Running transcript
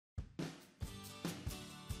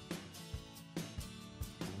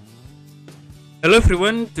Hello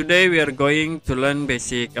everyone, today we are going to learn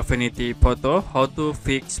basic Affinity photo, how to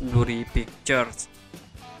fix blurry pictures.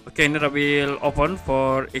 Okay, now I will open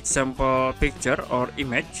for example picture or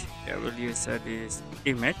image. I will use this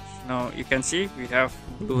image. Now you can see we have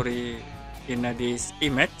blurry in this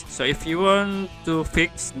image. So if you want to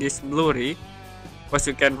fix this blurry, first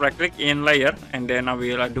you can right click in layer and then I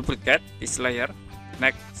will duplicate this layer.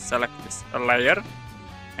 Next select this layer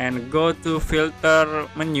and go to filter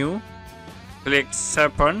menu, click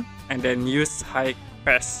 7 and then use high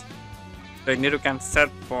pass. So ini you can set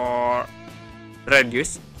for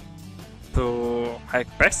radius to high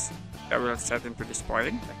pass. I will set into this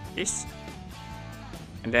point like this,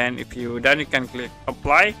 and then if you done you can click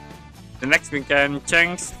apply. The next we can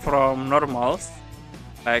change from normals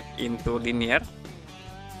like into linear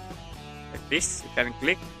like this. You can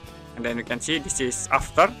click and then you can see this is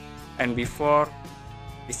after and before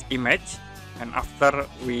this image, and after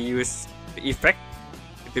we use the effect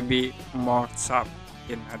it will be more sharp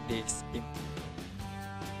in this image.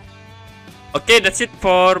 Okay, that's it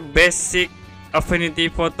for basic Affinity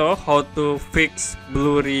photo, how to fix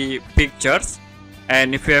blurry pictures.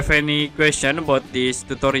 And if you have any question about this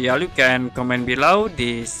tutorial, you can comment below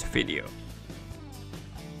this video.